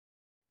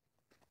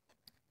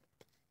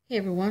Hey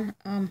everyone,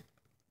 one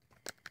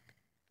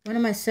of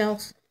my cell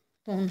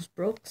phones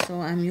broke, so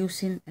I'm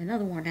using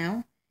another one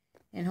now,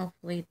 and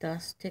hopefully it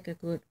does take a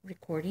good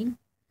recording.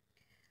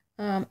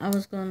 I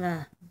was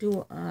gonna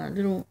do a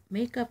little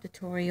makeup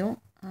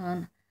tutorial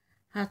on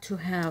how to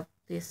have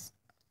this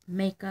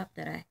makeup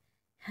that I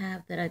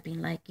have that I've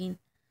been liking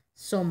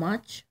so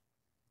much,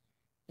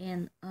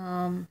 and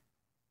the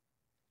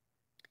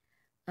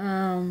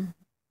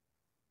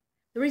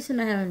reason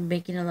I haven't been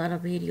making a lot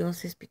of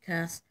videos is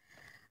because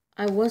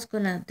I was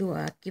gonna do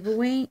a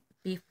giveaway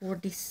before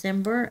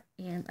December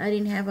and I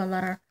didn't have a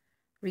lot of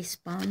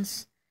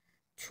response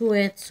to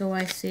it, so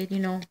I said,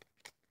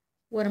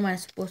 what am I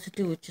supposed to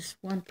do? Just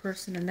one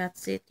person and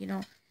that's it,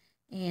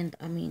 and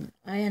I mean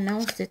I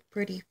announced it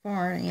pretty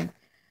far, and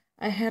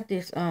I had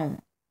this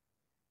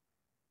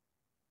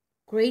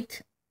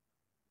great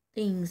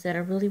things that I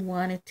really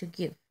wanted to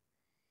give,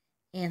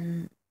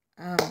 and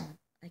I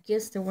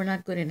guess they were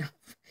not good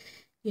enough,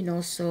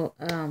 so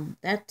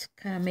that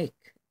kind of make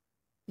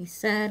me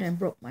sad and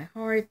broke my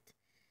heart,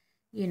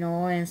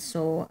 and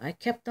so I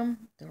kept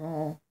them. They're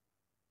all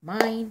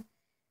mine.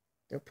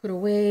 They're put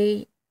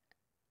away.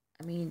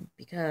 I mean,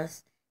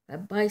 because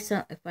if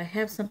I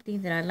have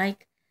something that I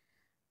like,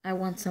 I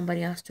want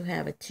somebody else to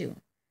have it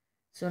too.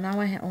 So now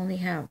I only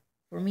have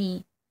for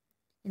me,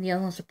 and the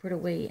other ones are put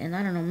away. And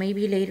I don't know,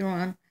 maybe later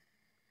on,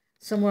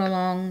 somewhere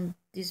along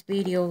these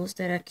videos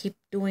that I keep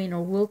doing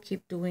or will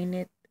keep doing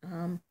it,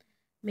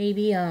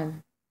 maybe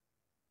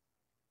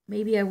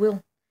maybe I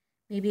will,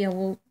 maybe I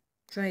will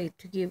try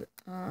to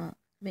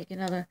make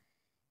another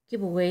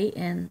giveaway,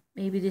 and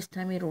maybe this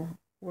time it'll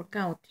work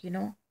out.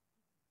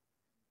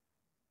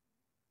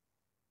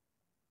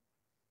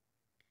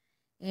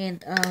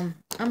 And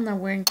I'm not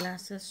wearing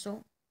glasses,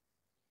 so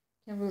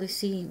can't really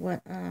see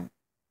what I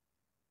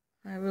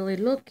really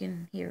look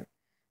in here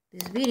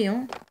this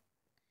video,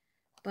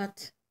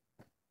 but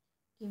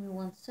give me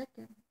 1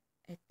 second.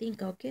 I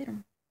think I'll get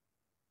them.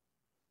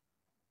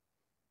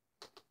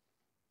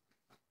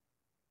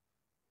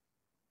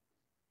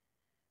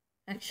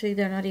 Actually,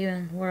 they're not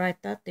even where I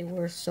thought they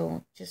were,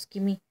 so just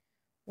give me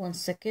 1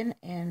 second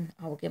and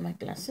I will get my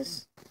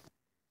glasses.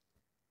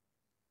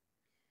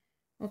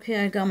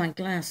 Okay, I got my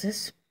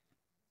glasses,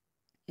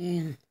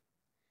 and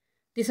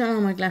these are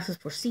not my glasses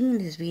for seeing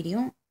this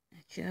video.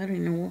 Actually, I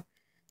don't know.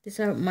 These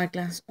are my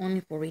glasses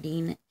only for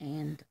reading,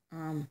 and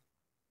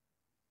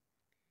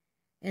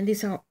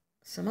these are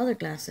some other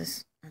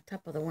glasses on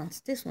top of the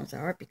ones these ones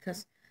are,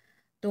 because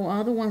the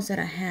other ones that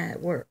I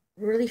had were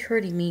really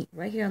hurting me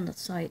right here on the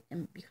side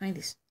and behind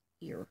this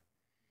ear,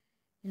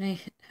 and I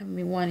have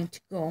been wanting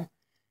to go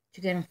to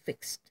get them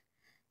fixed.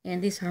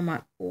 And these are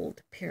my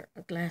old pair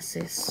of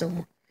glasses,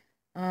 so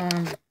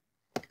I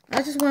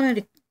just wanted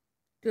to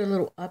do a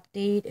little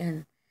update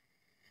and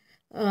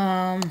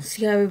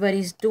see how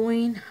everybody's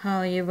doing,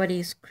 how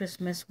everybody's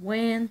Christmas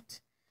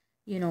went.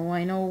 I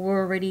know we're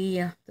already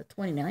the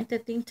 29th, I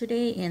think,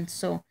 today, and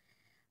so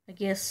I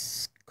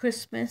guess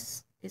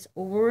Christmas is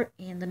over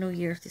and the New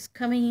Year's is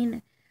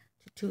coming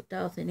to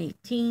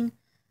 2018.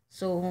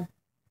 So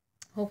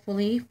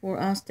hopefully for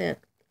us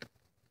that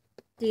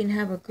didn't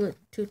have a good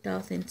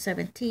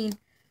 2017,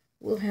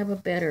 we'll have a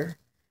better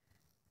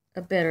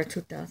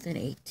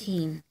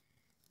 2018,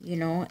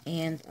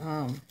 and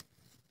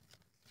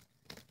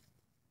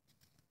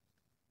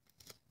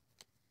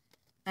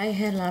I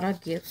had a lot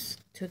of gifts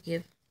to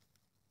give,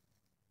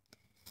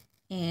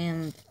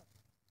 and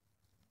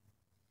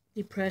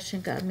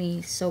depression got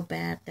me so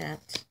bad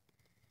that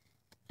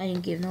I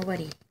didn't give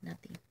nobody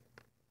nothing.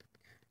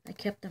 I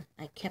kept them.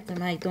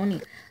 I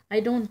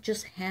don't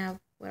just have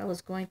what I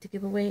was going to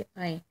give away.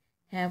 I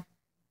have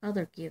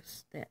other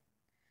gifts that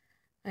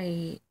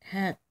I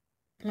had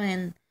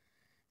planned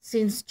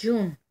since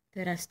June,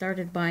 that I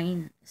started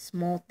buying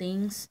small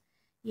things,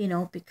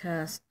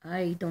 because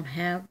I don't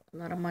have a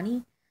lot of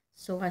money.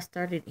 So I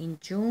started in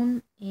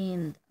June,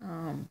 and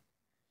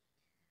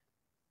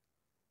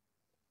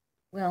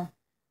well,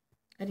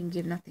 I didn't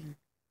give nothing.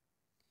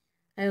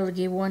 I only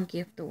gave one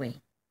gift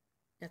away.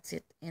 That's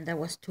it, and that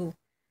was to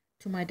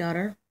my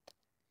daughter,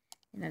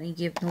 and I didn't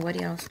give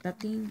nobody else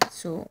nothing.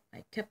 So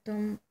I kept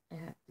them. I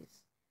have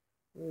this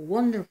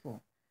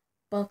wonderful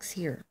box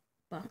here,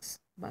 box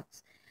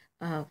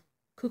of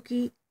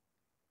cookies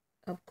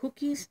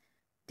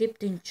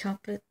dipped in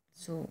chocolate.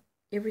 So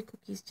every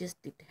cookie is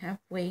just dipped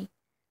halfway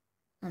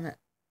on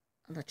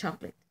the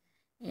chocolate,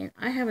 and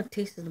I haven't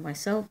tasted it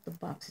myself. The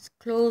box is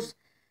closed,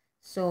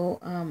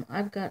 so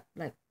I've got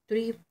like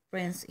 3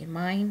 friends in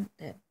mind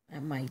that I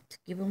might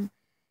give them.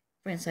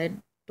 Friends I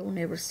don't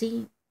ever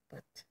see,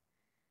 but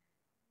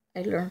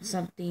I learned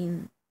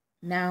something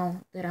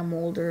now that I'm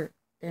older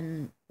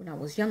than when I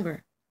was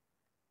younger.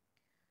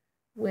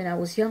 When I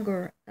was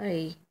younger,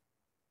 I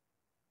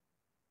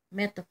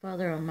met the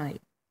father of my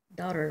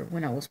daughter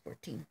when I was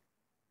 14.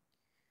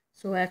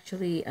 So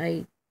actually,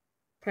 I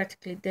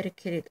practically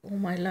dedicated all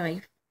my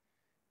life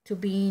to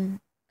being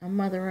a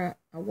mother,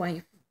 a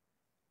wife,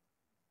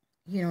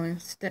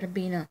 instead of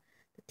being the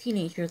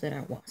teenager that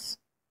I was.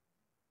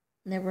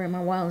 Never in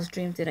my wildest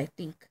dreams did I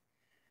think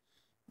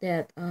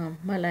that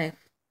my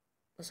life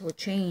was so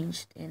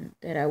changed, and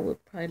that I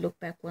would probably look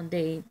back one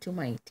day to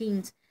my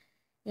teens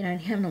and I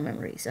have no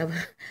memories of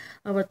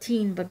of a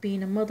teen, but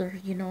being a mother,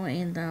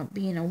 and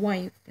being a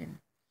wife,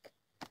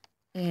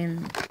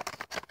 and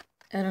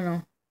I don't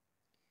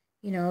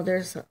know,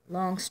 there's a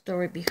long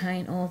story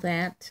behind all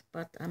that,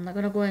 but I'm not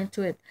gonna go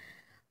into it.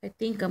 I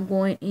think I'm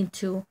going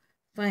into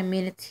 5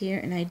 minutes here,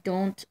 and I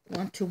don't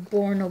want to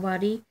bore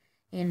nobody,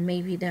 and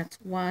maybe that's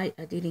why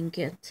I didn't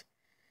get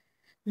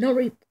no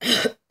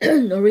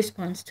no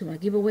response to my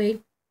giveaway,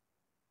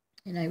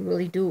 and I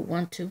really do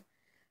want to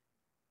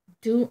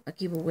do a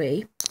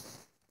giveaway.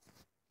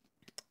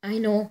 I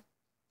know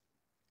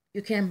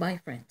you can't buy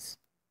friends.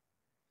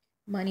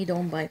 Money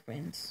don't buy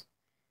friends.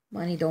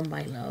 Money don't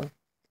buy love.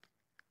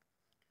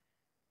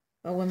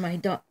 But when my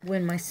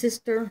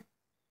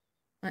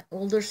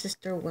older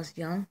sister was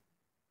young,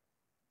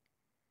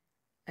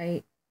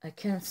 I I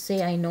can't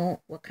say I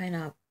know what kind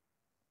of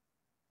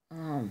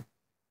um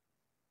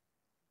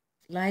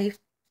life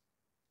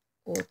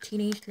or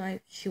teenage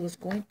life she was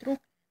going through,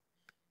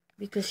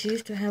 because she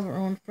used to have her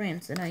own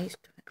friends, and I used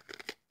to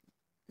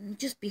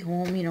just be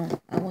home.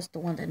 I was the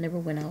one that never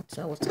went out,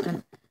 so I was kind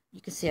of,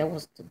 you can say I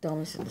was the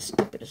dumbest and the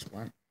stupidest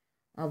one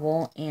of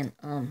all. And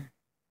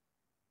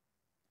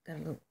got a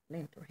little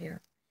lantern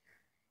here.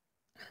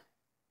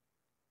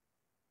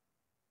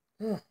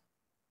 Oh,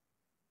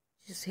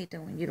 just hate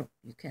that when you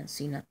can't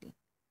see nothing.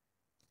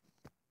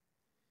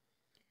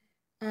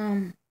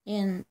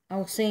 And I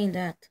was saying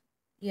that,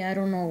 yeah, I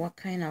don't know what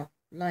kind of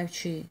life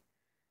she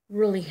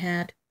really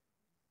had,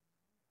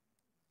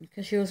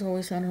 because she was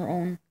always on her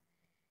own.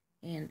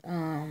 And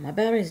my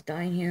battery is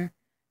dying here.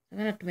 I'm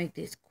gonna have to make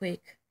this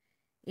quick.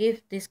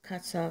 If this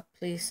cuts out,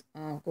 please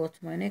go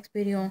to my next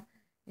video.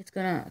 It's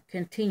gonna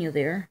continue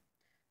there.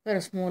 Got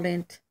a small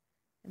dent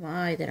in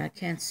my eye that I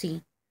can't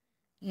see,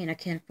 and I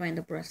can't find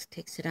the brush that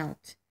takes it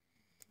out.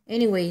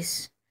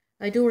 Anyways,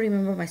 I do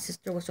remember my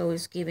sister was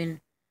always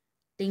giving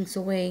things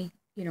away,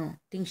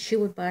 things she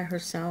would buy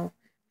herself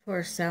for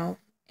herself,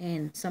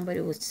 and somebody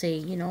would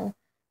say, oh,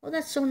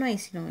 that's so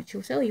nice, and she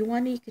would say, oh, you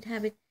want it, you could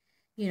have it,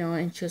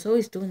 and she was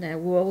always doing that.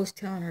 We were always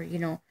telling her,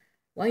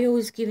 why are you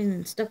always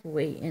giving stuff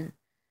away? And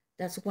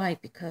that's why,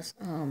 because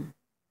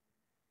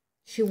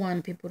she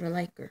wanted people to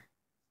like her,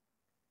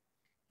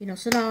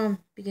 so now I'm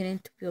beginning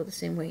to feel the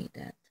same way,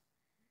 that,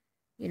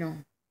 you know,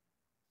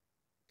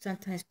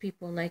 sometimes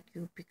people like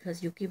you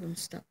because you give them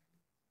stuff.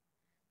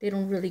 They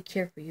don't really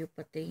care for you,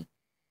 but they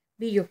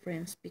be your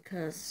friends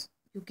because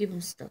you give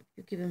them stuff,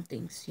 you give them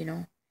things,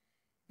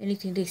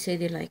 anything they say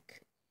they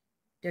like,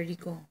 there you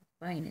go,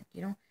 buying it,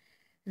 and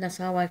that's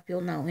how I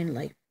feel now in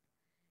life.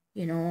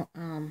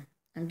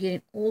 I'm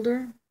getting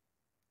older,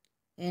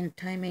 and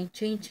time ain't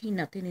changing,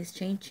 nothing is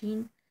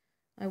changing.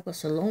 I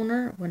was a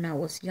loner when I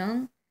was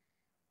young.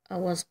 I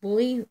was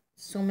bullied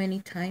so many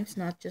times,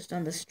 not just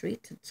on the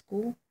streets at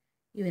school,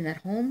 even at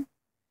home.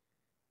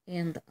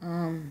 And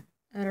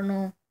I don't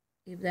know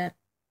if that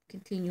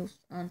continues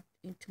on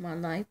into my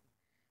life.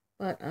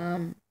 But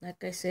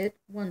like I said,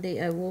 one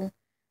day I will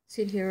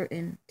sit here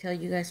and tell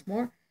you guys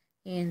more.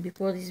 And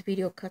before this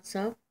video cuts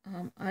off,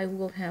 I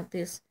will have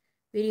this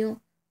video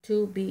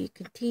to be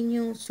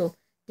continued. So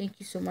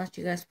thank you so much,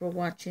 you guys, for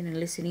watching and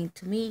listening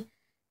to me.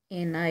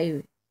 And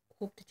I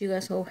hope that you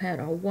guys all had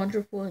a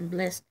wonderful and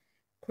blessed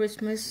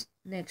Christmas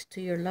next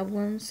to your loved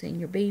ones and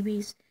your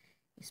babies,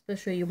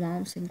 especially your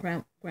moms and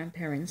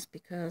grandparents,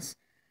 because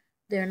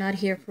they're not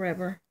here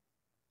forever.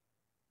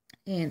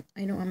 And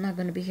I know I'm not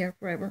going to be here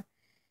forever.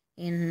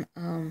 And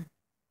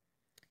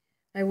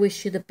I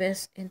wish you the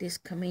best in this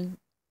coming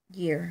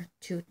year,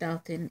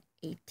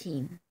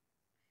 2018.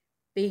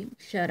 Big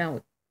shout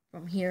out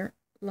from here,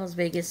 Las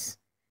Vegas,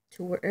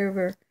 to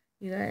wherever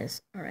you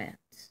guys are at.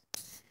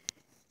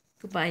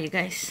 Goodbye, you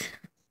guys.